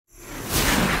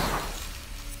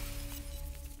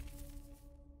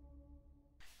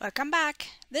Welcome back.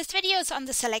 This video is on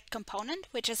the Select component,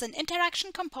 which is an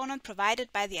interaction component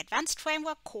provided by the Advanced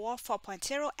Framework Core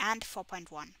 4.0 and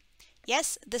 4.1.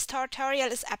 Yes, this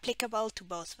tutorial is applicable to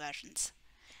both versions.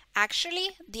 Actually,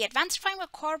 the Advanced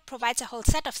Framework Core provides a whole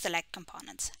set of Select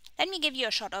components. Let me give you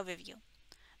a short overview.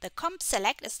 The comp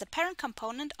select is the parent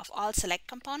component of all Select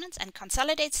components and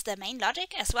consolidates the main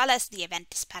logic as well as the event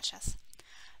dispatchers.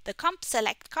 The comp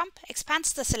select comp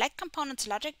expands the Select component's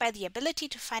logic by the ability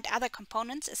to find other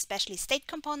components, especially state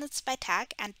components, by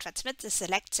tag and transmit the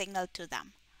select signal to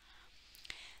them.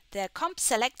 The comp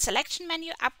select selection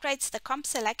menu upgrades the comp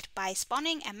select by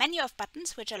spawning a menu of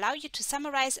buttons which allow you to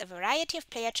summarize a variety of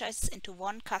player choices into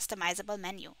one customizable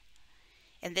menu.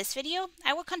 In this video,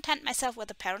 I will content myself with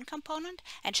the parent component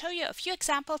and show you a few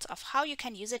examples of how you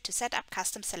can use it to set up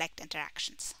custom select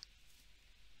interactions.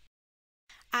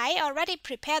 I already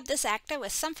prepared this actor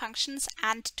with some functions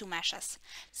and two meshes,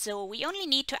 so we only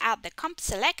need to add the comp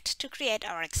select to create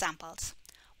our examples.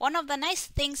 One of the nice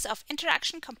things of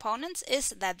interaction components is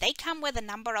that they come with a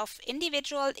number of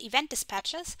individual event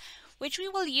dispatchers, which we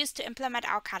will use to implement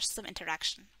our custom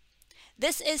interaction.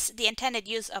 This is the intended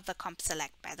use of the comp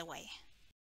select, by the way.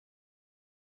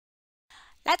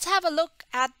 Let's have a look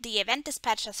at the event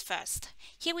dispatchers first.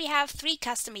 Here we have three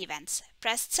custom events: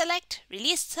 pressed select,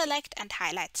 released select, and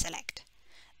highlight select.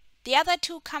 The other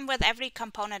two come with every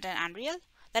component in Unreal.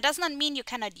 That does not mean you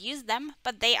cannot use them,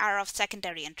 but they are of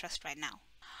secondary interest right now.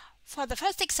 For the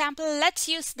first example, let's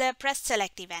use the pressed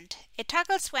select event. It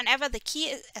toggles whenever the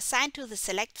key assigned to the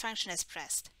select function is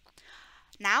pressed.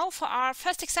 Now, for our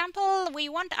first example, we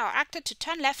want our actor to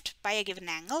turn left by a given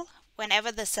angle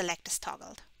whenever the select is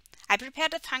toggled. I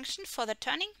prepared a function for the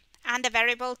turning and a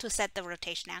variable to set the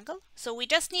rotation angle, so we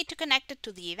just need to connect it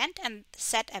to the event and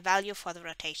set a value for the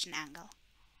rotation angle.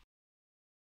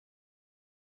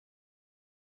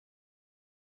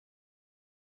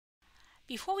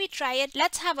 Before we try it,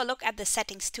 let's have a look at the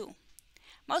settings too.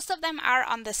 Most of them are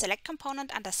on the Select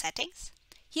component under Settings.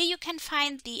 Here you can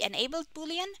find the enabled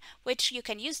boolean, which you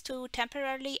can use to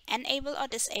temporarily enable or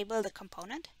disable the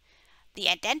component, the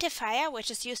identifier,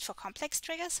 which is used for complex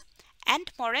triggers,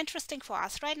 and more interesting for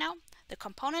us right now, the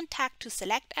component tag to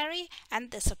select array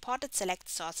and the supported select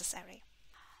sources array.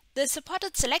 The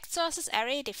supported select sources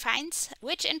array defines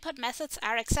which input methods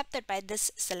are accepted by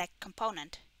this select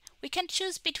component. We can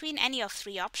choose between any of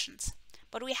three options,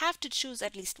 but we have to choose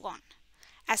at least one.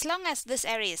 As long as this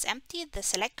array is empty, the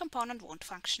select component won't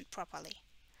function properly.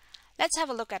 Let's have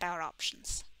a look at our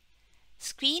options.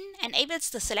 Screen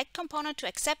enables the Select component to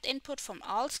accept input from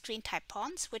all screen type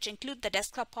pawns, which include the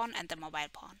desktop pawn and the mobile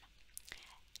pawn.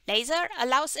 Laser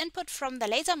allows input from the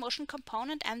laser motion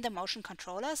component and the motion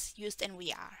controllers used in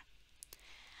VR.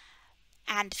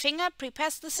 And Finger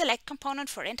prepares the Select component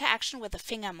for interaction with the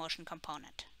finger motion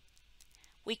component.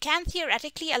 We can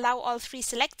theoretically allow all three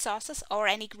select sources or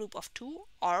any group of two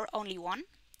or only one,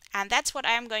 and that's what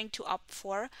I am going to opt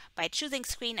for by choosing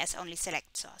Screen as only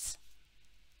select source.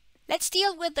 Let's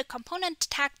deal with the component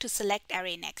tag to select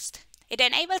array next. It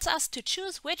enables us to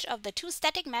choose which of the two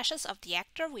static meshes of the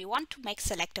actor we want to make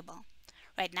selectable.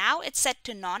 Right now it's set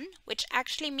to none, which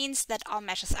actually means that all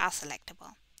meshes are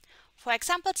selectable. For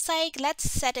example's sake,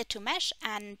 let's set it to mesh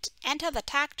and enter the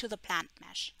tag to the plant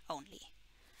mesh only.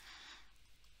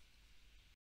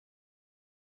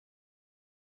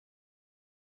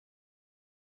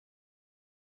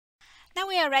 Now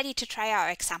we are ready to try our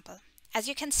example. As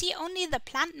you can see, only the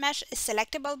plant mesh is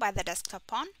selectable by the desktop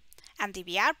pawn, and the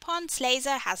VR pawn's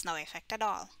laser has no effect at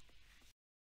all.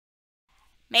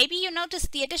 Maybe you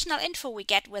noticed the additional info we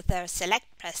get with the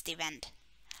select pressed event.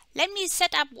 Let me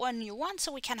set up one new one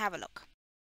so we can have a look.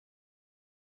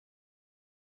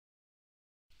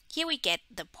 Here we get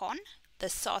the pawn, the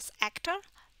source actor,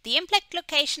 the impact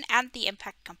location, and the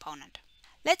impact component.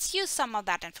 Let's use some of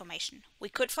that information. We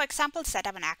could, for example, set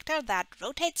up an actor that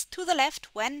rotates to the left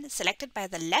when selected by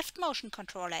the left motion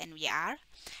controller in VR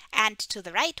and to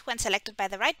the right when selected by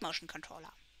the right motion controller.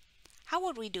 How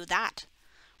would we do that?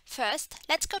 First,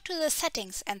 let's go to the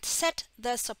settings and set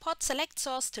the support select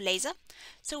source to laser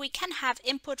so we can have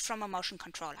input from a motion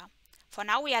controller. For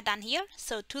now we are done here,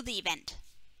 so to the event.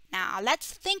 Now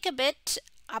let's think a bit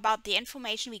about the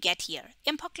information we get here.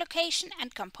 Impact location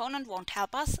and component won't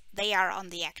help us, they are on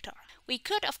the actor. We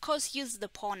could of course use the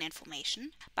pawn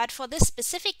information, but for this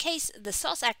specific case the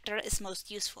source actor is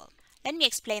most useful. Let me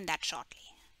explain that shortly.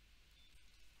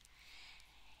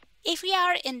 If we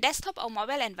are in desktop or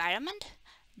mobile environment,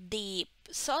 the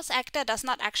source actor does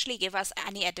not actually give us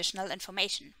any additional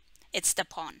information. It's the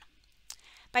pawn.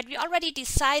 But we already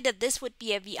decided this would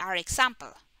be a VR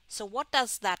example, so what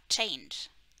does that change?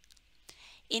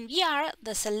 In VR,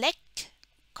 the select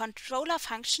controller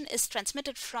function is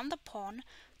transmitted from the pawn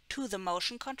to the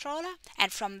motion controller,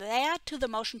 and from there to the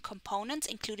motion components,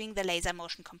 including the laser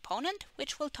motion component,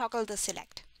 which will toggle the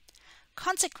select.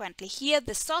 Consequently, here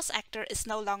the source actor is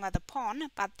no longer the pawn,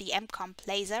 but the mcomp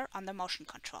laser on the motion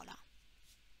controller.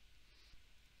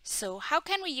 So how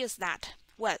can we use that?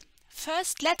 Well,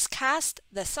 first let's cast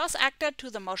the source actor to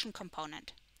the motion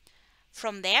component.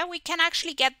 From there we can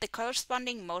actually get the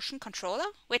corresponding motion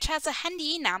controller, which has a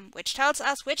handy enum which tells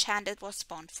us which hand it was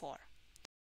spawned for.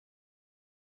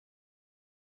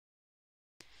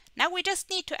 Now we just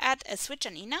need to add a switch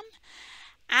on enum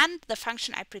and the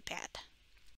function I prepared.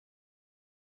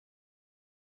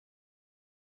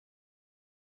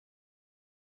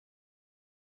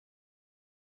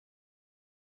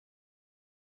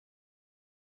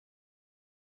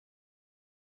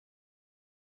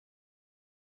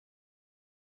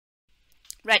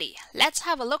 Ready, let's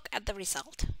have a look at the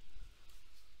result.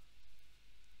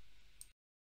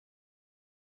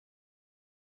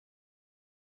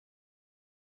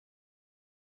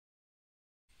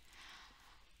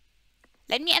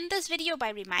 Let me end this video by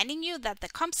reminding you that the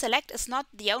comp select is not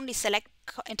the only select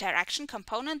interaction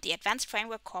component the Advanced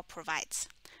Framework Core provides.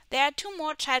 There are two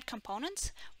more child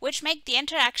components which make the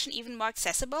interaction even more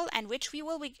accessible and which we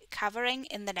will be covering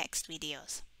in the next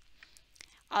videos.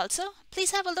 Also,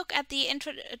 please have a look at the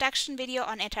introduction video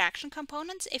on interaction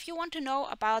components if you want to know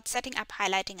about setting up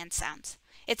highlighting and sounds.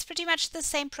 It's pretty much the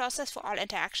same process for all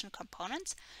interaction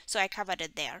components, so I covered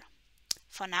it there.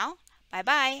 For now, bye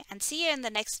bye and see you in the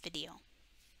next video.